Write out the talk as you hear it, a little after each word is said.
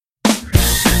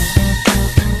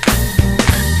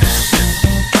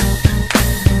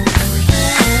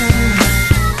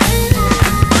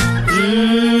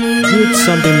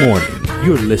Sunday morning.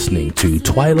 You're listening to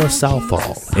Twyla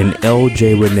Southall and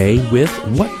LJ Renee with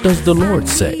What Does the Lord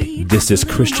Say? This is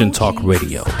Christian Talk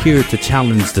Radio, here to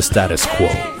challenge the status quo.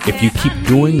 If you keep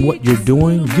doing what you're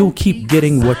doing, you'll keep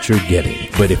getting what you're getting.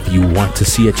 But if you want to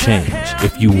see a change,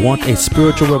 if you want a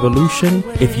spiritual revolution,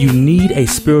 if you need a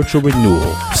spiritual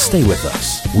renewal, stay with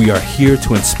us. We are here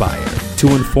to inspire, to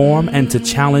inform, and to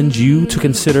challenge you to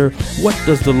consider what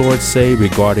does the Lord say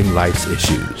regarding life's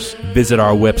issues. Visit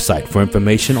our website for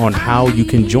information on how you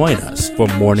can join us for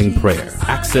morning prayer.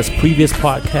 Access previous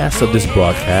podcasts of this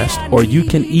broadcast, or you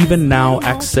can even now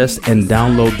access and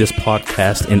download this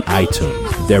podcast in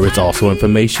iTunes. There is also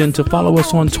information to follow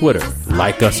us on Twitter,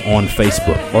 like us on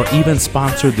Facebook, or even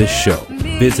sponsor this show.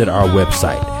 Visit our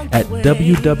website at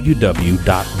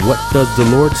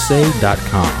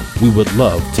www.whatdoesthelordsay.com. We would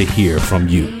love to hear from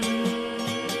you.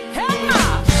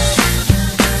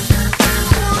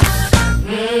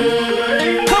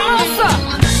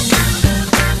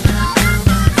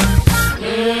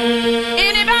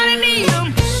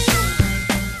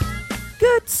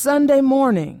 Sunday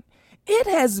morning. It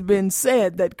has been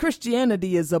said that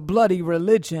Christianity is a bloody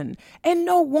religion, and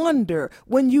no wonder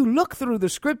when you look through the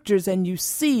scriptures and you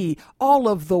see all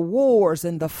of the wars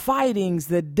and the fightings,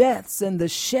 the deaths and the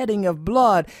shedding of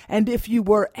blood. And if you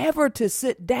were ever to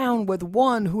sit down with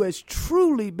one who has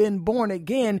truly been born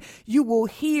again, you will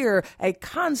hear a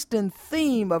constant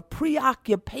theme of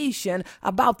preoccupation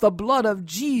about the blood of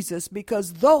Jesus,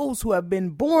 because those who have been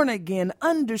born again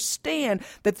understand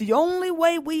that the only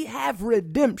way we have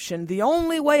redemption, the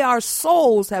only way our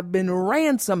souls have been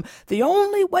ransomed, the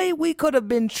only way we could have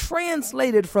been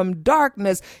translated from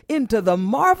darkness into the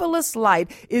marvelous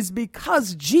light is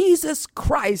because Jesus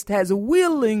Christ has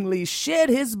willingly shed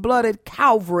his blood at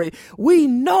Calvary. We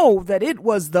know that it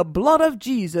was the blood of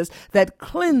Jesus that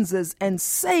cleanses and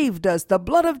saved us, the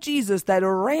blood of Jesus that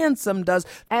ransomed us.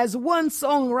 As one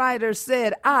songwriter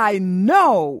said, I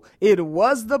know it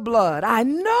was the blood. I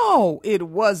know it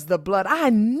was the blood.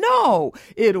 I know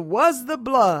it was the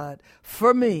blood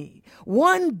for me.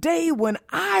 One day when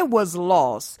I was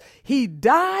lost, he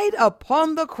died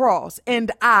upon the cross,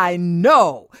 and I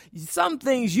know some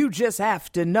things you just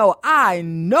have to know. I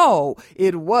know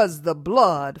it was the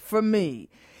blood for me.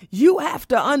 You have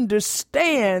to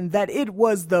understand that it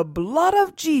was the blood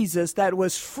of Jesus that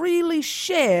was freely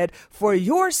shed for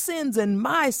your sins and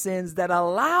my sins that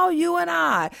allow you and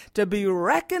I to be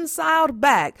reconciled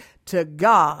back to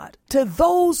God. To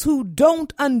those who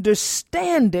don't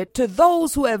understand it, to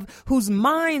those whose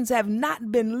minds have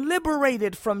not been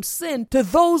liberated from sin, to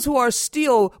those who are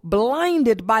still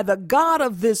blinded by the God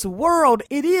of this world,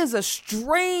 it is a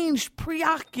strange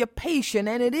preoccupation,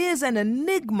 and it is an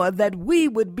enigma that we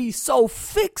would be so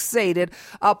fixated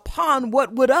upon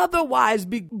what would otherwise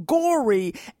be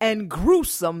gory and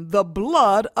gruesome, the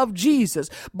blood of Jesus.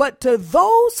 But to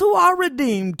those who are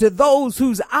redeemed, to those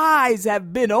whose eyes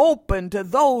have been opened, to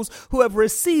those who have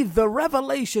received the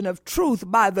revelation of truth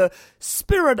by the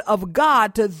Spirit of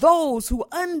God, to those who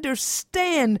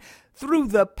understand through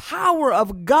the power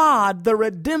of God, the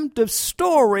redemptive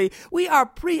story, we are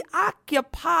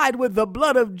preoccupied with the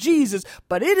blood of Jesus.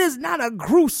 But it is not a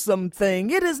gruesome thing.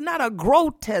 It is not a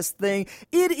grotesque thing.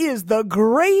 It is the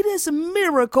greatest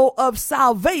miracle of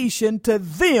salvation to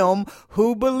them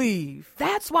who believe.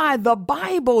 That's why the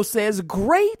Bible says,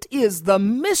 great is the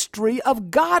mystery of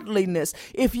godliness.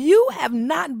 If you have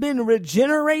not been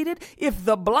regenerated, if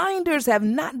the blinders have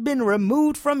not been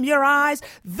removed from your eyes,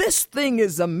 this thing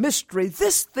is a mystery.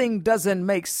 This thing doesn't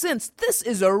make sense. This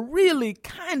is a really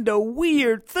kind of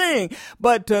weird thing.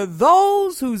 But to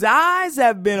those whose eyes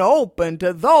have been opened,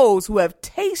 to those who have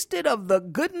tasted of the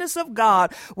goodness of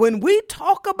God, when we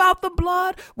talk about the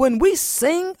blood, when we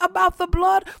sing about the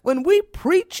blood, when we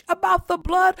preach about the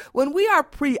blood, when we are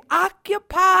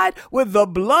preoccupied with the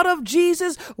blood of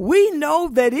Jesus, we know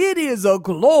that it is a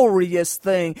glorious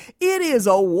thing. It is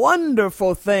a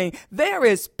wonderful thing. There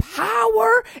is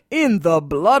power in the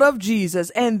blood of Jesus.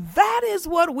 And that is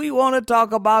what we want to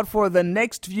talk about for the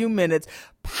next few minutes.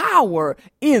 Power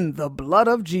in the blood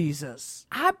of Jesus.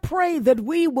 I pray that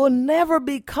we will never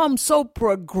become so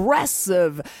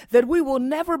progressive, that we will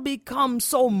never become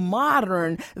so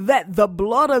modern, that the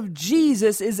blood of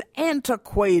Jesus is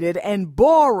antiquated and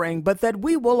boring, but that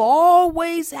we will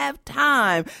always have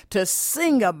time to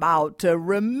sing about, to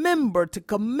remember, to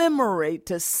commemorate,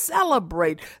 to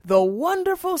celebrate the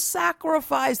wonderful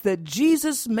sacrifice that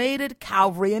Jesus made at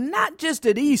Calvary, and not just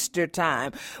at Easter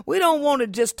time. We don't want to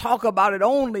just talk about it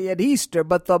only at Easter,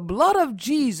 but the blood of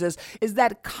Jesus is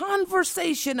that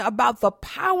conversation about the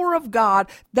power of God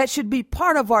that should be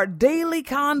part of our daily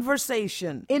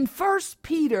conversation. In 1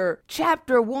 Peter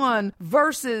chapter 1,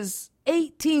 verses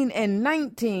 18 and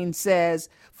 19 says,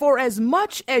 "For as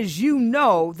much as you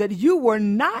know that you were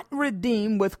not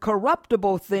redeemed with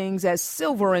corruptible things as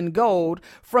silver and gold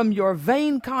from your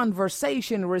vain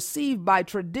conversation received by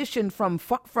tradition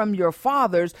from your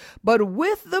fathers, but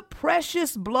with the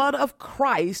precious blood of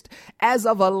Christ as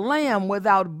of a lamb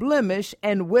without blemish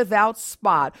and without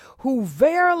spot, who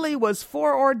verily was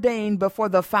foreordained before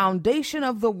the foundation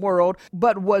of the world,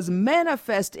 but was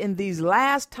manifest in these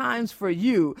last times for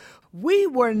you. We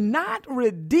were not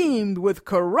redeemed with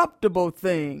corruptible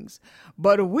things,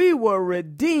 but we were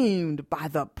redeemed by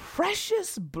the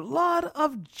precious blood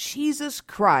of Jesus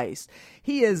Christ.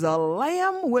 He is a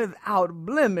lamb without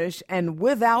blemish and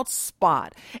without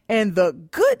spot. And the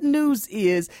good news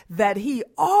is that he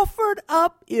offered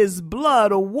up his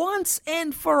blood once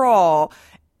and for all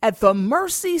at the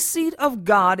mercy seat of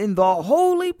God in the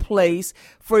holy place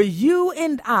for you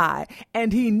and I,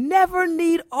 and he never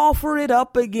need offer it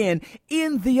up again.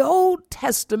 In the Old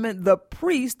Testament, the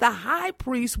high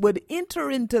priest would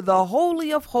enter into the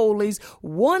Holy of Holies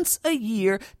once a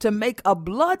year to make a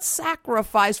blood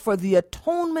sacrifice for the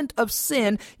atonement of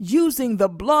sin using the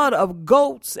blood of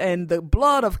goats and the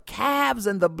blood of calves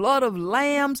and the blood of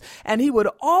lambs, and he would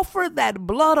offer that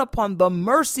blood upon the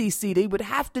mercy seat. He would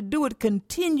have to do it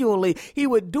continually. He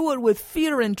would do it with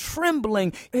fear and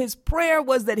trembling. His prayer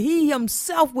was that he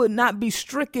himself would not be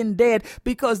stricken dead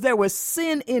because there was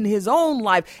sin in his own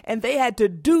life, and they had to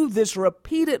do this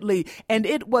repeatedly, and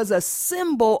it was a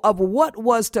symbol of what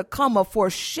was to come, a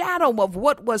foreshadow of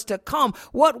what was to come.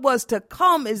 What was to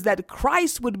come is that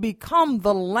Christ would become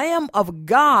the Lamb of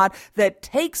God that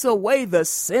takes away the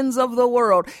sins of the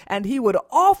world, and he would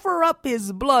offer up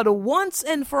his blood once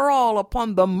and for all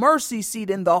upon the mercy seat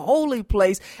in the holy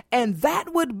place, and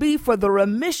that would be for the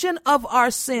remission of our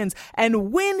sins.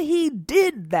 And when he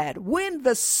did that, when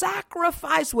the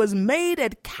sacrifice was made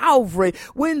at Calvary,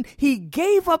 when he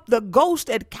gave up the ghost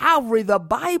at Calvary, the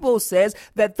Bible says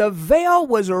that the veil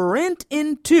was rent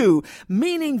in two,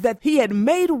 meaning that he had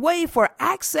made way for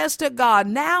access to God.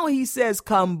 Now he says,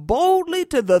 come boldly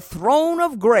to the throne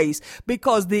of grace,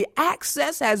 because the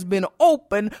access has been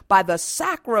opened by the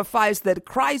sacrifice that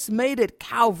Christ made at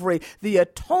Calvary. The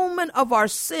atonement of our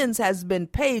sins has been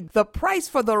paid. The price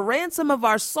for the ransom of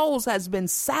our souls has been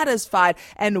satisfied,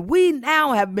 and we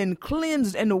now have been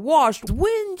cleansed and washed.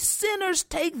 When sinners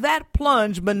take that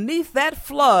plunge beneath that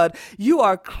flood, you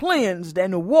are cleansed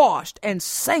and washed and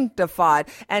sanctified,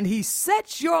 and he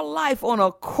sets your life on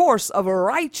a course of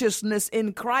righteousness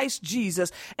in Christ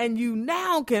Jesus, and you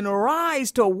now can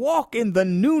rise to walk in the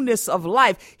newness of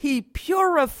life. He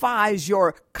purifies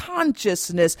your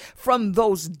consciousness from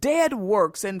those dead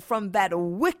works and from that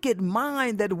wicked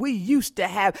mind that we used to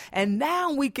have, and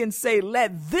now we can say,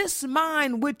 let this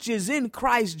mind which is in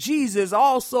Christ Jesus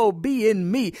also be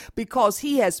in me, because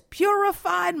he has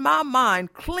purified my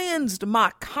mind, cleansed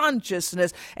my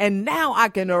consciousness, and now I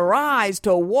can arise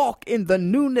to walk in the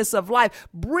newness of life,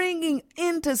 bringing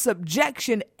into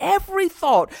subjection every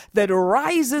thought that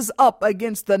rises up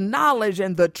against the knowledge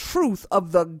and the truth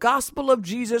of the gospel of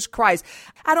Jesus Christ.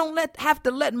 I don't have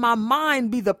to let my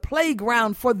mind be the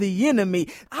playground for the enemy.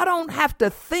 I don't have to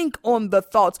think on the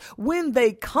thoughts. When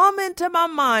they come into my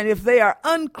mind, if they are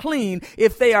unclean,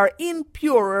 if they are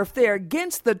impure, if they are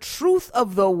against the truth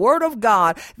of the word of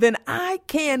God, then I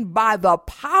can, by the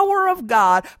power of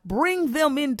God, bring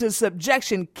them into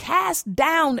subjection. Cast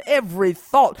down every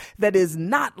thought that is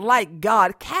not like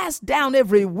God. Cast down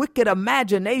every wicked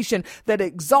imagination that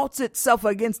exalts itself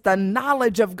against the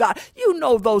knowledge of God. You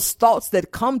know those thoughts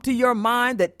that come to your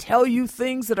mind that tell you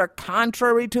things that are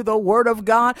contrary to the word of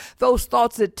God. Those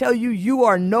thoughts that tell you you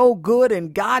are no good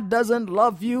and God doesn't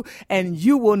love you and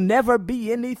you will never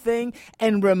be anything,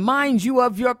 and remind you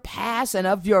of your past and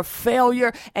of your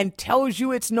failure and tells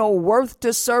you it's no worth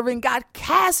to serving God.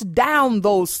 Cast down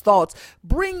those thoughts.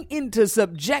 Bring into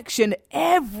subjection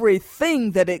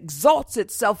everything that exalts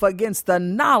itself against the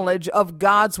knowledge of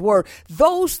God's word.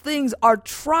 Those things are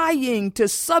trying to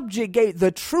subjugate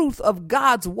the truth of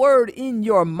God's word in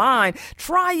your mind,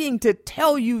 trying to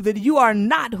tell you that You are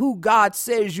not who God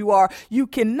says you are. You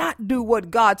cannot do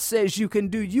what God says you can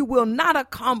do. You will not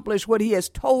accomplish what he has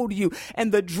told you.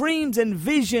 And the dreams and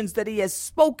visions that he has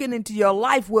spoken into your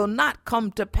life will not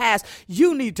come to pass.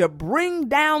 You need to bring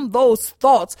down those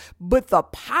thoughts with the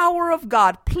power of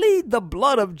God. Plead the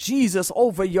blood of Jesus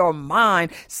over your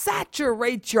mind.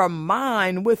 Saturate your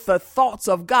mind with the thoughts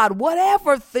of God.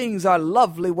 Whatever things are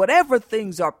lovely, whatever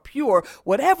things are pure,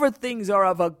 whatever things are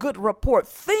of a good report,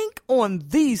 think on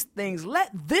these things. Let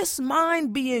this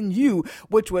mind be in you,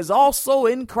 which was also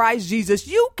in Christ Jesus.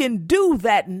 You can do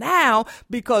that now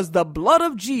because the blood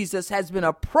of Jesus has been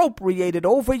appropriated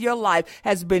over your life,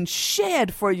 has been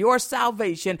shed for your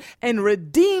salvation, and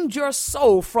redeemed your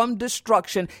soul from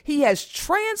destruction. He has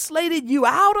translated you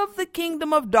out of the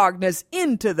kingdom of darkness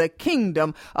into the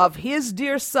kingdom of his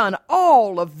dear Son.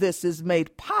 All of this is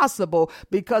made possible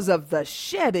because of the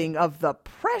shedding of the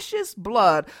precious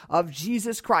blood of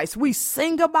Jesus Christ. We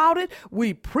sing about it,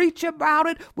 we preach about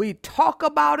it, we talk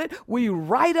about it, we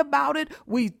write about it,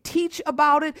 we teach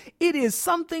about it. It is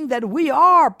something that we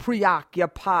are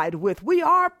preoccupied with. We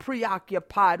are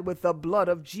preoccupied with the blood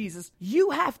of Jesus.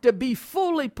 You have to be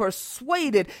fully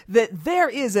persuaded that there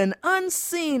is an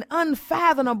unseen,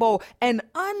 unfathomable, and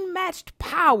unmatched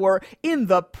power in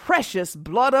the precious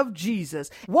blood of Jesus.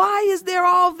 Why is there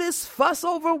all this fuss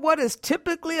over what is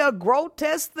typically a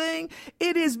grotesque thing?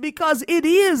 It is because it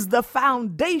is the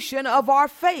foundation of our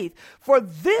faith. For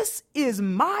this is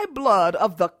my blood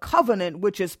of the covenant,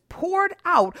 which is poured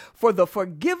out for the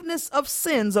forgiveness of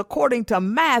sins, according to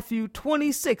Matthew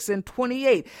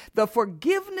 26:28. The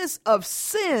forgiveness of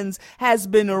sins has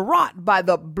been wrought by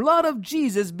the blood of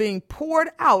Jesus being poured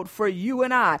out for you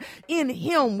and I. In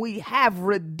him we have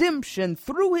redemption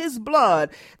through his blood,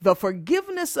 the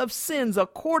forgiveness of sins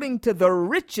according to the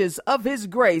riches of his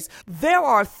grace. There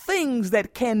are things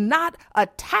that cannot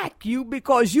attack you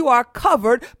because you are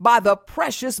covered by the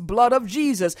precious blood of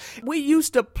Jesus. We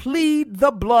used to plead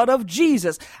the blood of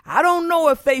Jesus. I don't know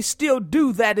if they still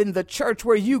do that in the church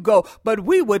where you go, but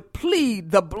we would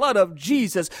plead the blood of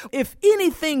Jesus. If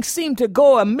anything seemed to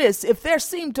go amiss, if there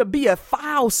seemed to be a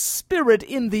foul spirit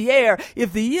in the air,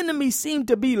 if the enemy seemed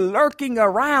to be lurking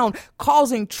around,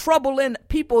 causing trouble in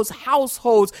people's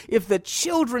households, if the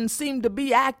children seemed to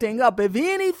be acting up, if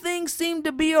anything seemed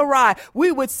to be awry,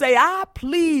 we would say, I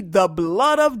plead the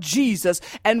blood of Jesus.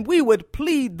 And we would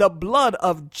plead the blood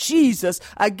of Jesus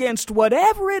against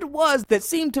whatever it was that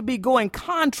seemed to be going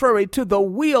contrary to the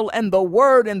will and the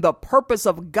word and the purpose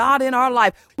of God in our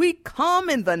life. We come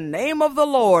in the name of the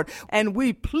Lord and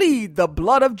we plead the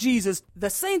blood of Jesus. The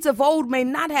saints of old may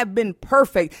not have been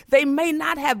perfect. They may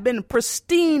not have been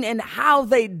pristine in how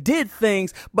they did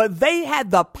things, but they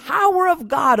had the power of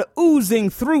God oozing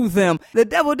through them. The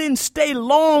devil didn't stay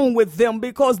long with them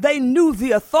because they knew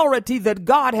the authority that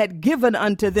God had given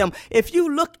unto them. If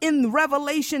you look in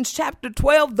Revelation chapter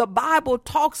 12, the Bible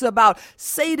talks about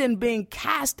Satan being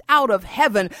cast out of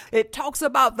heaven. It talks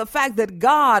about the fact that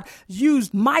God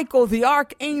used Michael, the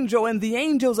archangel, and the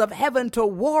angels of heaven to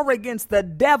war against the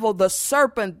devil, the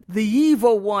serpent, the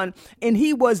evil one, and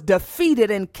he was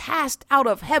defeated and cast out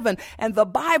of heaven. And the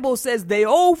Bible says they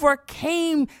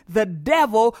overcame the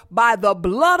devil by the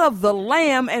blood of the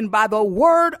Lamb and by the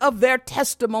word of their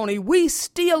testimony. We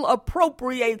still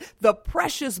appropriate the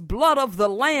precious blood of the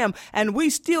Lamb, and we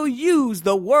still use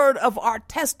the word of our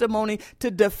testimony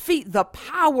to defeat the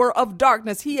power of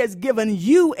darkness. He has given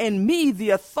you and me the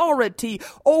authority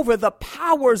over the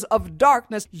powers of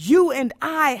darkness. You and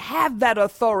I have that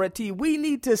authority. We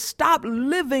need to stop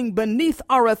living beneath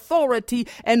our authority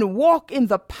and walk in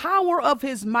the power of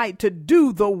his might to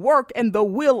do the work and the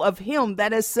will of him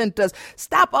that has sent us.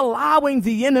 Stop allowing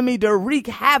the enemy to wreak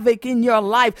havoc in your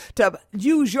life, to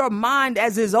use your mind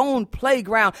as his own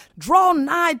playground. Draw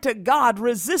nigh to God,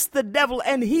 resist the devil,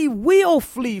 and he will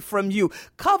flee from you.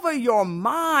 Cover your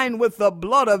mind with the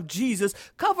blood of Jesus.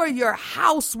 Cover your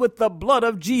house with the blood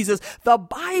of Jesus. The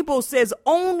Bible says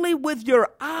only with your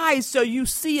eyes shall you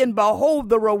see and behold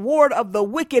the reward of the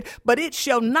wicked, but it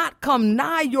shall not come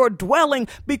nigh your dwelling,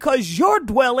 because your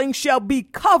dwelling shall be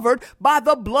covered by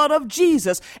the blood of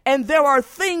Jesus. And there are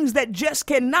things that just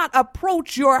cannot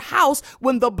approach your house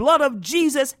when the blood of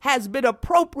Jesus has been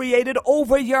appropriated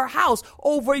over your house,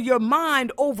 over your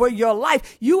mind, over your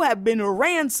life. You have been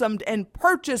ransomed and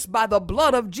purchased by the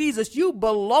blood of Jesus. You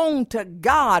belong to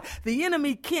God. The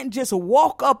enemy can't just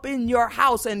walk up in your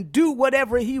house and do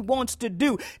whatever he wants to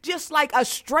do. Just like a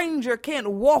stranger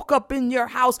can't walk up in your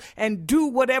house and do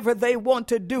whatever they want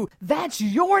to do. That's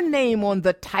your name on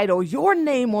the title, your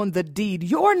name on the deed,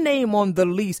 your name on the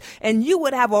lease. And you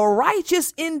would have a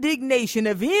righteous indignation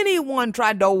if anyone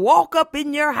tried to walk walk up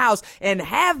in your house and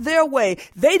have their way.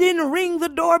 They didn't ring the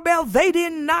doorbell. They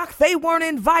didn't knock. They weren't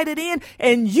invited in,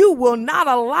 and you will not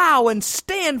allow and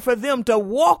stand for them to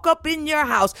walk up in your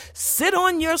house, sit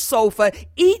on your sofa,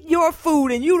 eat your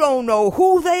food, and you don't know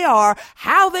who they are,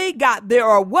 how they got there,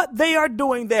 or what they are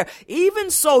doing there.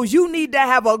 Even so, you need to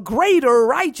have a greater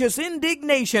righteous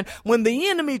indignation when the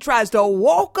enemy tries to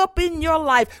walk up in your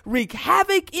life, wreak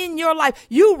havoc in your life.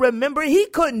 You remember, he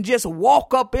couldn't just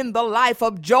walk up in the life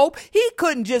of Job. He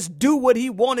couldn't just do what he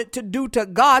wanted to do to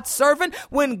God's servant.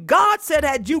 When God said,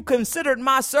 had you considered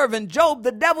my servant Job,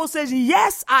 the devil says,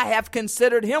 yes, I have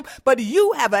considered him, but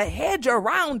you have a hedge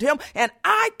around him and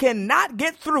I cannot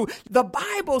get through. The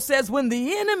Bible says when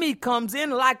the enemy comes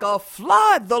in like a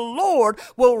flood, the Lord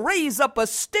will raise up a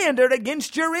standard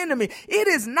against your enemy. It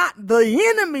is not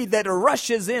the enemy that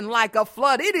rushes in like a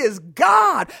flood. It is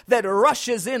God that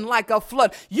rushes in like a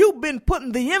flood. You've been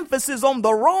putting the emphasis on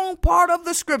the wrong part of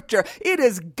the scripture. It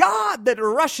is God that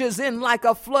rushes in like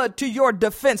a flood to your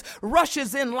defense,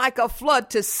 rushes in like a flood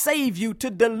to save you, to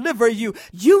deliver you.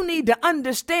 You need to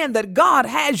understand that God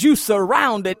has you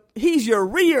surrounded. He's your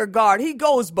rear guard. He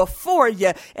goes before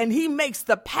you and he makes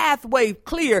the pathway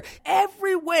clear.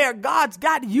 Everywhere God's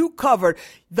got you covered.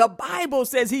 The Bible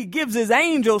says he gives his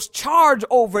angels charge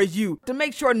over you to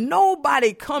make sure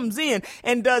nobody comes in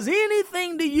and does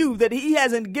anything to you that he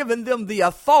hasn't given them the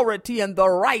authority and the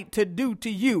right to do to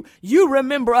you. You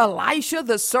remember Elisha,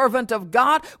 the servant of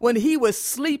God, when he was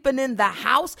sleeping in the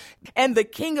house and the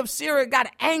king of Syria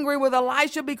got angry with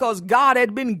Elisha because God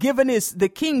had been giving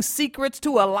the king's secrets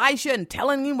to Elisha and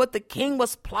telling him what the king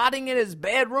was plotting in his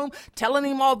bedroom, telling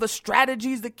him all the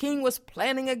strategies the king was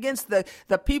planning against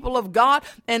the people of God.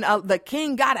 And the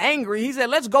king got angry. He said,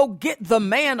 let's go get the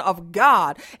man of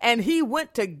God. And he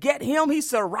went to get him. He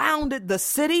surrounded the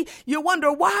city. You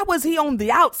wonder, why was he on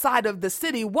the outside of the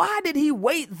city? Why did he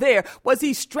wait there? Was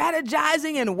he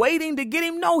strategizing and waiting to get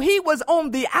him? No, he was on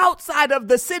the outside of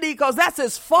the city because that's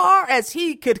as far as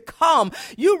he could come.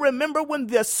 You remember when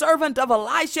the servant of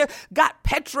Elisha got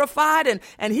petrified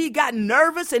and he got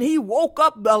nervous and he woke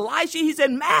up Elisha. He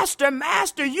said,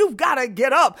 Master, you've got to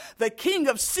get up. The king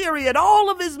of Syria and all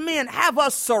of his men have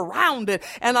us surrounded.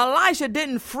 And Elisha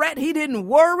didn't fret. He didn't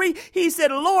worry. He said,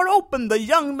 Lord, open the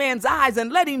young man's eyes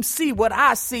and let him see what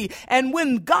I see. And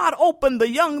when God opened the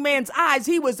young man's eyes,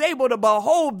 he was able to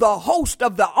behold the host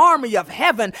of the army of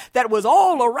heaven that was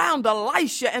all around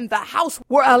Elisha and the house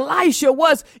where Elisha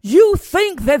was. You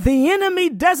think that the enemy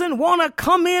doesn't want to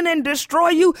come in and destroy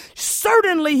you?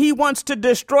 Certainly he wants to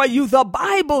destroy you. The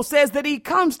Bible says that he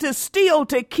comes to steal,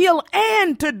 to kill,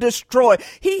 and to destroy.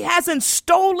 He hasn't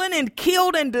stolen and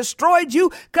killed and destroyed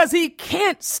you because he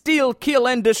can't steal, kill,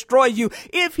 and destroy you.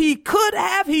 If he could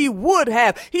have, he would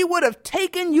have. He would have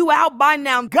taken you out by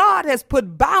now. God has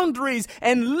put boundaries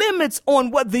and limits on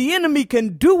what the enemy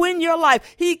can do in your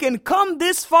life. He can come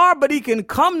this far, but he can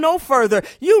come no further.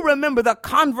 You remember the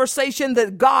conversation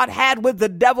that God had with the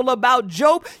devil about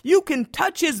Job? You can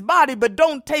touch his body, but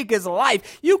don't take his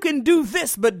life. You can do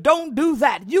this, but don't do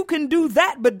that. You can do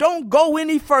that, but don't go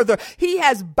any further. He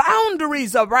has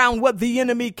boundaries around what the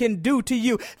enemy can do to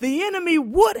you. The enemy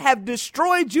would have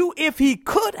destroyed you if he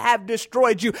could have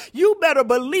destroyed you. You better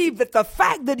believe that the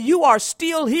fact that you are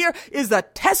still here is a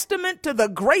testament to the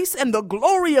grace and the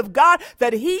glory of God,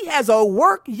 that he has a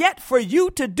work yet for you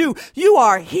to do. You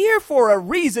are here for a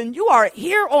reason. You are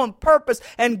here on purpose,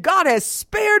 and God has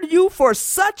spared you for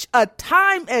such a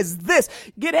time as this.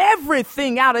 Get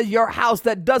everything out of your house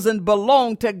that doesn't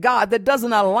belong to God, that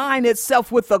doesn't align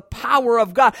itself with the power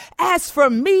of God. As for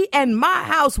me and my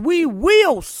house, we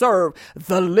will serve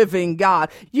the living God.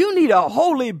 You need a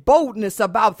holy boldness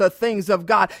about the things of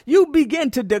God. You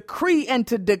begin to decree and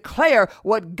to declare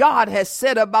what God has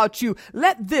said about you.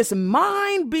 Let this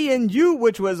mind be in you,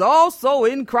 which was also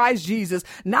in Christ Jesus.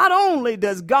 Not only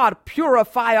does God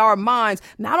purify our minds,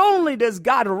 not only does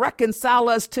God reconcile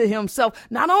us to himself,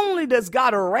 not only does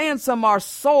God ransom our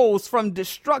souls from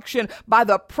destruction by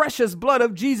the precious blood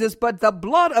of Jesus, but the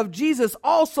blood of Jesus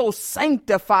also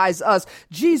sanctifies us.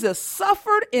 Jesus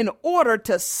suffered in order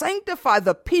to sanctify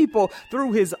the people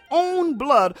through his own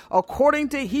blood. According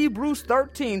to Hebrews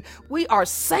 13, we are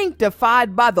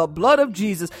sanctified by the blood of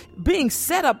Jesus, being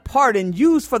set apart and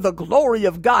used for the glory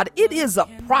of God. It is a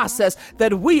process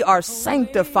that we are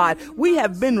sanctified. We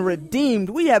have been redeemed.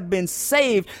 We have been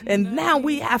saved. And now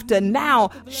we have to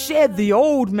shed the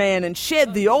old man and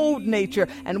shed the old nature.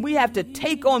 And we have to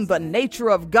take on the nature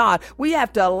of God. We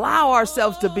have to allow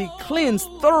ourselves to be cleansed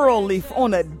thoroughly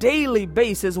on a daily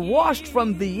basis, washed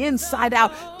from the inside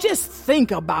out. Just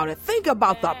think about it. Think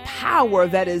about the power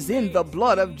that is in the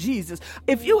blood of Jesus.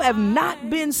 If you have not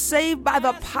been saved, saved by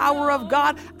the power of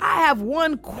God, I have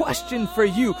one question for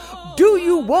you. Do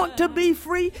you want to be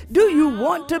free? Do you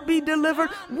want to be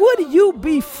delivered? Would you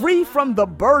be free from the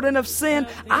burden of sin?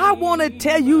 I want to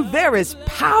tell you there is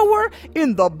power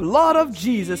in the blood of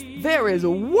Jesus. There is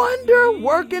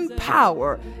wonder-working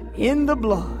power in the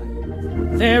blood.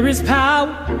 There is power,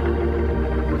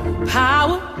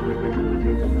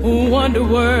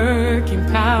 wonder-working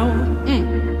power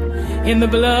in the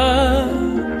blood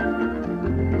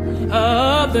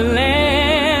of the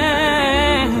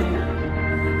Lamb.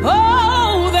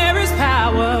 Oh, there is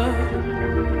power,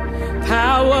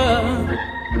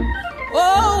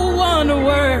 oh,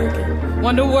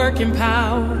 wonder-working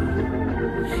power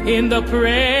in the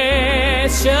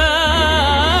precious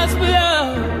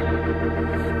blood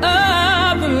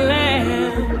of the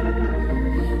Lamb.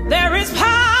 There is power,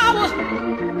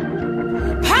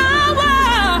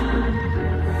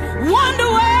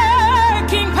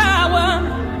 wonder-working power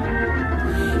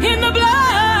in the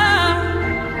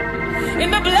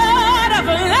blood of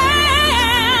the Lamb.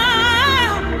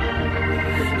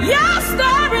 Yes,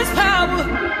 there is power,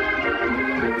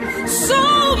 so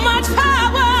much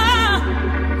power,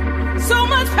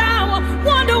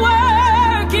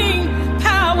 wonder-working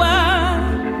power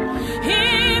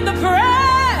in the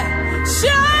precious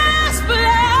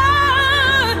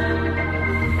blood,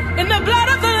 in the blood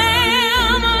of the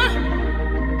Lamb,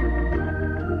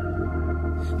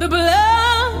 the blood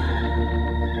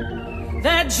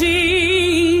that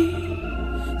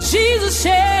Jesus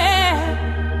shed,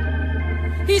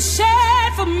 he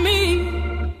shed for me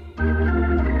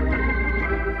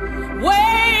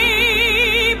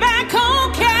way back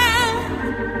on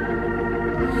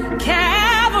Calvary.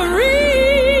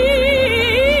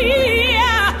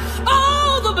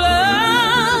 Oh, the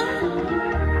blood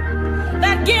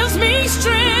that gives me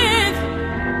strength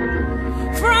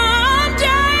from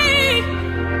day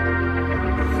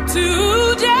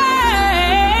to day.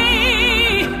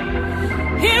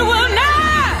 It will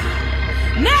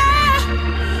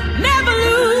never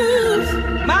lose,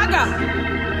 my God,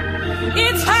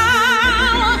 its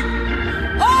power.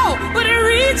 Oh, but it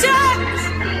reaches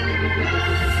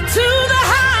to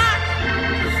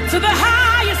the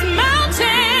highest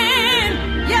mountain.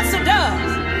 Yes, it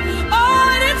does. Oh,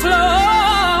 and it flows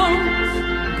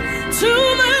to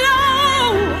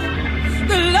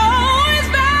the lowest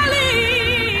valley.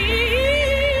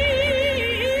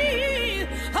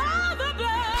 Oh, the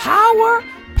blood.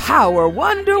 Power,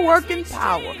 wonder-working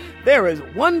power. There is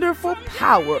wonderful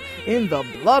power in the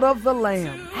blood of the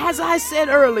Lamb. As I said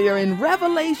earlier in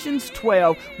Revelations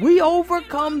 12, we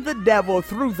overcome the devil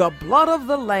through the blood of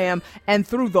the Lamb and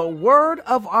through the word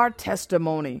of our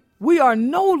testimony. We are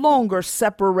no longer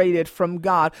separated from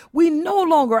God. We no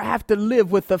longer have to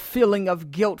live with the feeling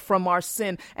of guilt from our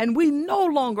sin, and we no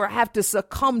longer have to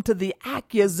succumb to the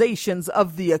accusations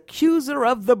of the accuser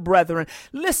of the brethren.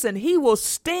 Listen, he will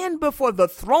stand before the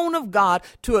throne of God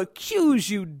to accuse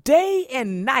you day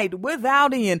and night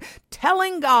without end,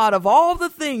 telling God of all the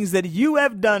things that you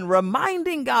have done,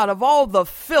 reminding God of all the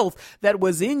filth that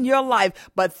was in your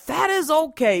life. But that is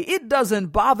okay. It doesn't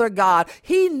bother God.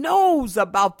 He knows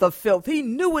about the filth. He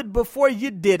knew it before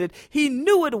you did it. He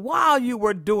knew it while you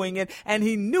were doing it, and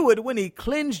he knew it when he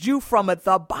cleansed you from it.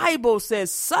 The Bible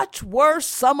says, such were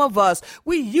some of us.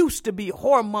 We used to be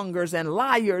whoremongers and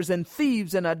liars and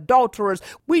thieves and adulterers.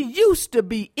 We used to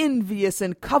be envious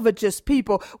and covetous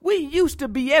people. We used to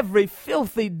be every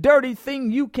filthy, dirty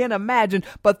thing you can imagine.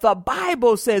 But the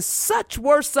Bible says, such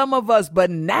were some of us. But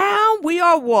now we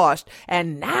are washed,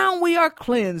 and now we are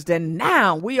cleansed, and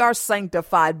now we are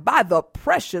sanctified by the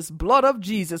precious blood of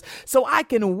Jesus. So I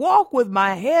can walk with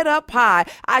my head up high.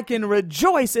 I can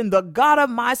rejoice in the God of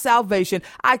my salvation.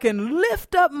 I can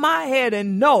lift up my head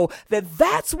and know that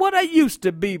that's what I used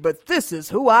to be, but this is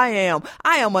who I am.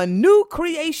 I am a new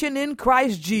creation in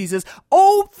Christ Jesus.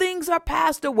 Old things are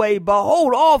passed away.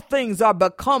 Behold, all things are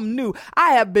become new.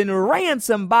 I have been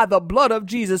ransomed by the blood of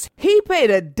Jesus. He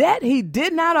paid a debt he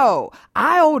did not owe.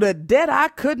 I owed a debt I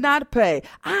could not pay.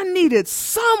 I needed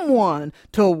someone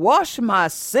to wash my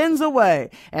sins away.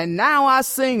 And now I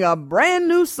sing a brand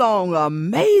new song,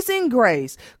 Amazing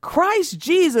Grace. Christ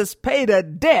Jesus paid a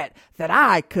debt that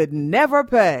I could never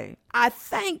pay. I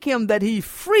thank him that he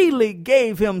freely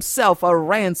gave himself a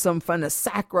ransom and a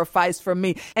sacrifice for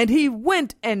me. And he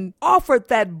went and offered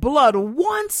that blood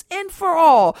once and for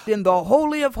all in the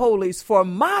Holy of Holies for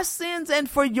my sins and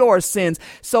for your sins.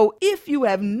 So if you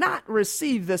have not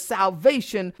received the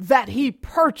salvation that he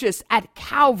purchased at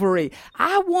Calvary,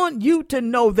 I want you to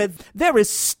know that there is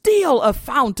still a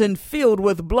fountain filled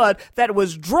with blood that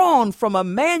was drawn from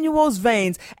Emmanuel's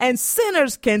veins, and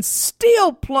sinners can still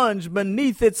still plunge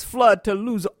beneath its flood to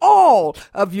lose all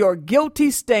of your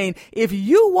guilty stain. If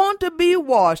you want to be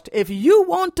washed, if you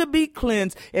want to be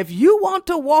cleansed, if you want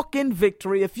to walk in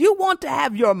victory, if you want to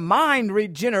have your mind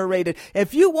regenerated,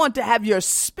 if you want to have your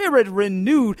spirit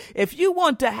renewed, if you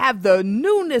want to have the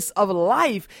newness of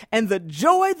life and the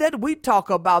joy that we talk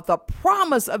about, the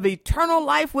promise of eternal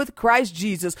life with Christ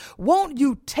Jesus, won't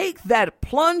you take that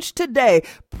plunge today?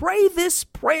 Pray this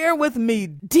prayer with me.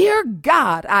 Dear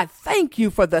God, I thank you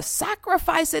for the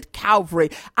sacrifice at Calvary.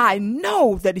 I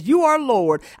know that you are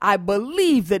Lord. I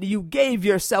believe that you gave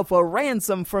yourself a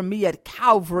ransom for me at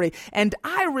Calvary, and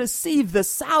I receive the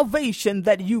salvation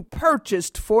that you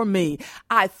purchased for me.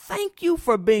 I thank you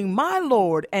for being my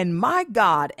Lord and my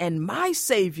God and my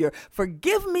Savior.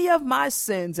 Forgive me of my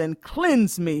sins and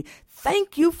cleanse me.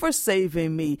 Thank you for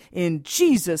saving me. In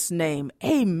Jesus' name,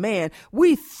 amen.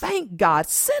 We thank God.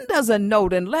 Send us a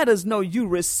note and let us know you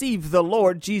receive the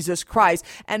Lord Jesus Christ.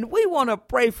 And we want to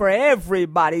pray for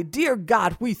everybody. Dear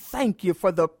God, we thank you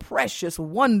for the precious,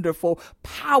 wonderful,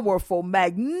 powerful,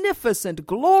 magnificent,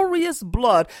 glorious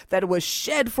blood that was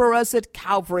shed for us at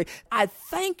Calvary. I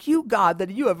thank you, God,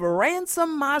 that you have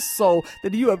ransomed my soul,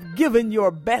 that you have given your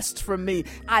best for me.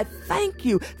 I thank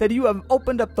you that you have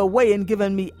opened up the way and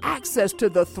given me access to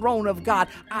the throne of God.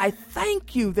 I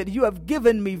thank you that you have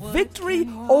given me victory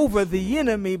over the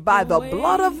enemy by the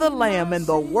blood of the Lamb and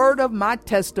the word of my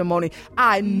testimony.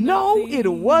 I know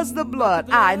it was the blood.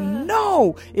 I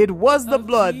know it was the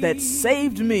blood that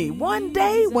saved me. One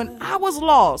day when I was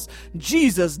lost,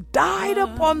 Jesus died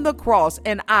upon the cross,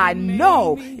 and I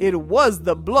know it was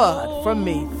the blood for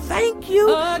me. Thank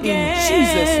you in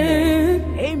Jesus'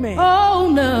 name. Amen. Oh,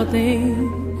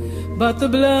 nothing but the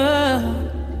blood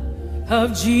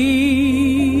of Jesus.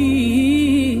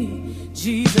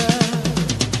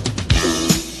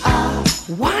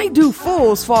 Why do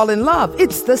fools fall in love?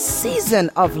 It's the season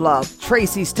of love.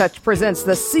 Tracy's Touch presents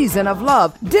the Season of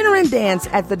Love. Dinner and dance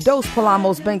at the Dos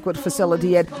Palamos Banquet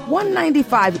Facility at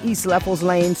 195 East Leffels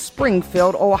Lane,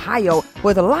 Springfield, Ohio,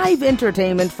 with live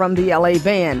entertainment from the LA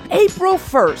Band. April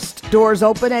 1st. Doors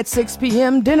open at 6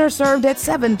 p.m., dinner served at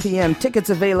 7 p.m. Tickets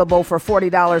available for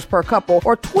 $40 per couple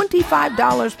or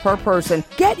 $25 per person.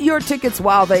 Get your tickets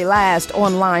while they last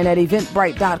online at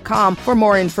eventbrite.com. For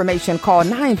more information, call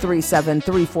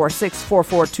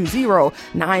 937-346-4420,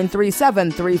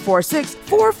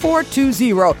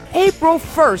 937-346-4420. April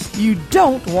 1st. You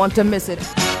don't want to miss it.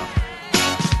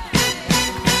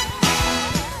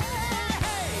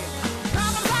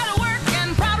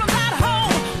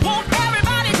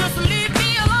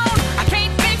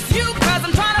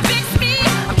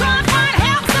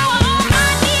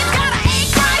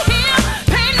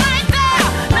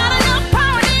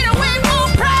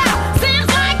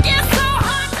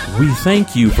 We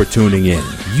thank you for tuning in.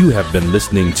 You have been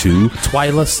listening to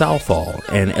Twyla Southall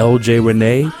and LJ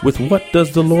Renee with What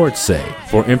Does the Lord Say?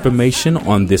 For information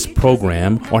on this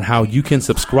program, on how you can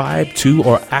subscribe to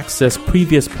or access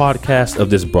previous podcasts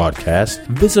of this broadcast,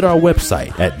 visit our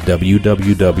website at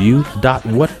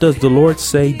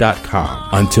www.whatdoesthelordsay.com.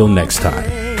 Until next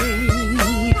time.